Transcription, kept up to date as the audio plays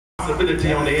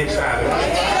responsibility on the inside of you.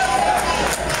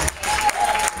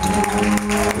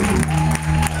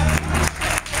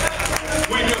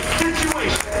 When your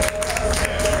situation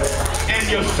and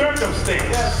your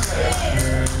circumstance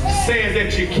says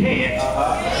that you can't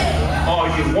or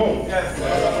you won't,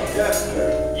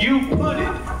 you put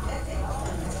it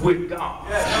with God.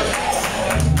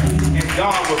 And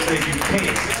God will say you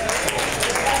can.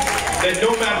 That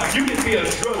no matter, you can be a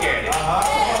drug addict,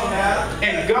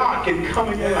 and God can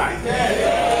come in your life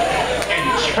and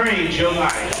change your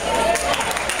life.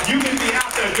 You can be out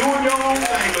there doing your own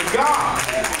thing, but God,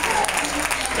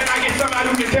 can I get somebody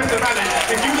who can testify that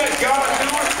if you let God do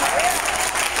it,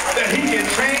 that He can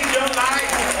change your life?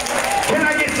 Can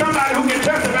I get somebody who can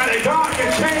testify that God can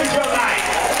change your life?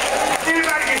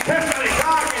 Anybody can testify that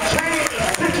God can change the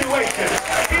situation?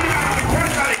 Anybody can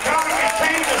testify that God can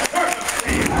change the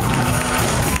circumstance?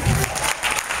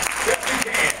 Yes, He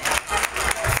can.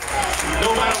 No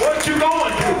matter what you're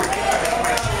going through,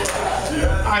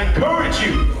 I encourage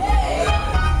you,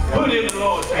 put it in the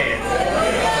Lord's hand.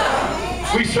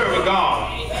 We serve a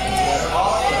God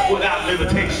without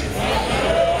limitation.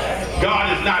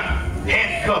 God is not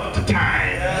handcuffed to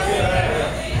time.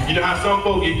 You know how some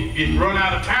folks get run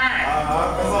out of time.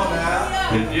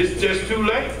 It's just too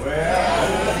late.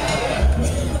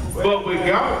 But with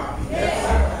God,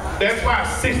 that's why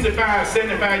 65,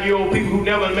 75-year-old people who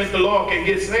never met the Lord can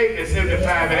get saved at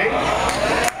 75 and 80.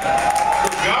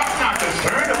 But God's not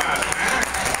concerned about time.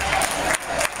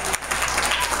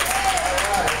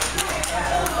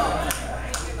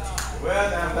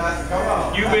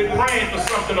 You've been praying for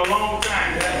something a long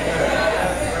time.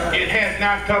 It has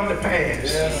not come to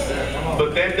pass.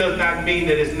 But that does not mean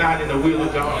that it's not in the will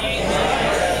of God.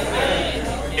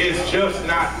 It's just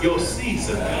not your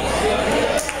season.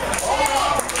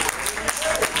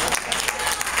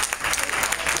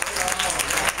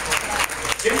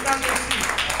 It's not your season.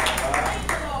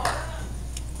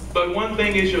 But one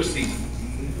thing is your season.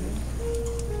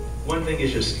 One thing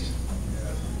is your season.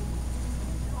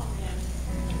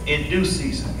 In due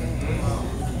season,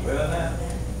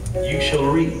 you shall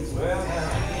reap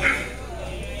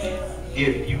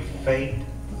if you faint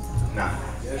not.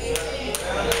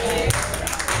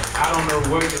 I don't know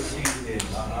where your season is,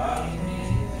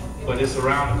 but it's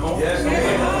around the corner.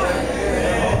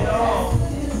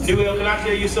 Newell, can I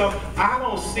tell you something? I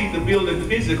don't see the building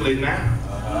physically now,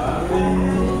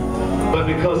 but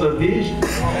because of vision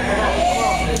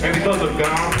and because of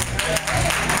God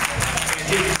and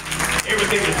His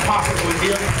everything is possible with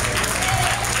Him.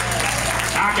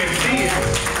 I can see it.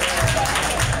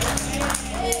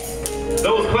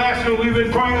 Those classrooms we've been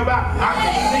praying about, I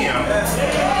can see them.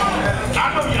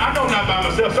 I know not by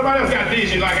myself. Somebody else got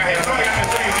vision like I have. Somebody got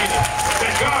the same vision.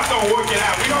 That God's gonna work it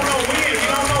out. We don't know when.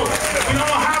 We don't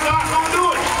know how God's gonna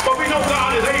do it. But we know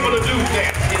God is able to do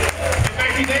that. In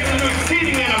fact, He's able to do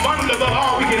exceedingly and abundantly above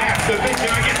all we can ask to think.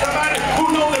 Can I get somebody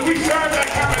who knows that we serve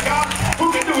that kind of God who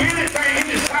can do anything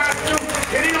He decides to do?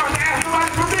 And He don't have to ask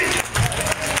nobody's permission.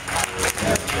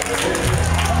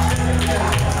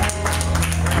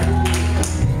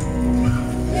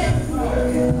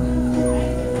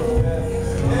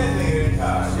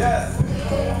 Yes.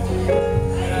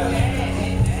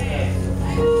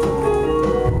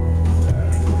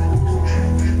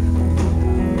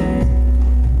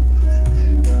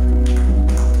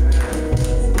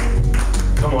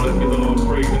 Come on, let's give the Lord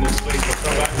praise in this place. Let's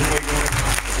come back and wait on Him.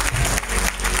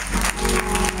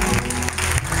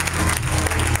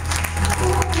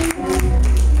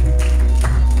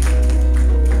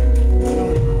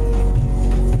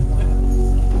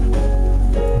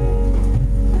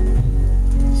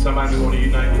 Somebody want to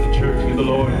unite with the church, with the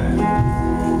Lord.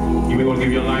 You may want to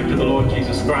give your life to the Lord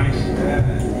Jesus Christ.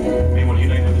 You may want to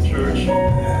unite with the church. You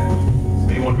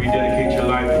may want to rededicate your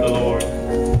life to the Lord.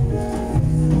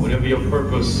 Whatever your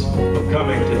purpose of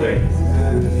coming today,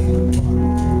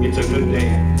 it's a good day.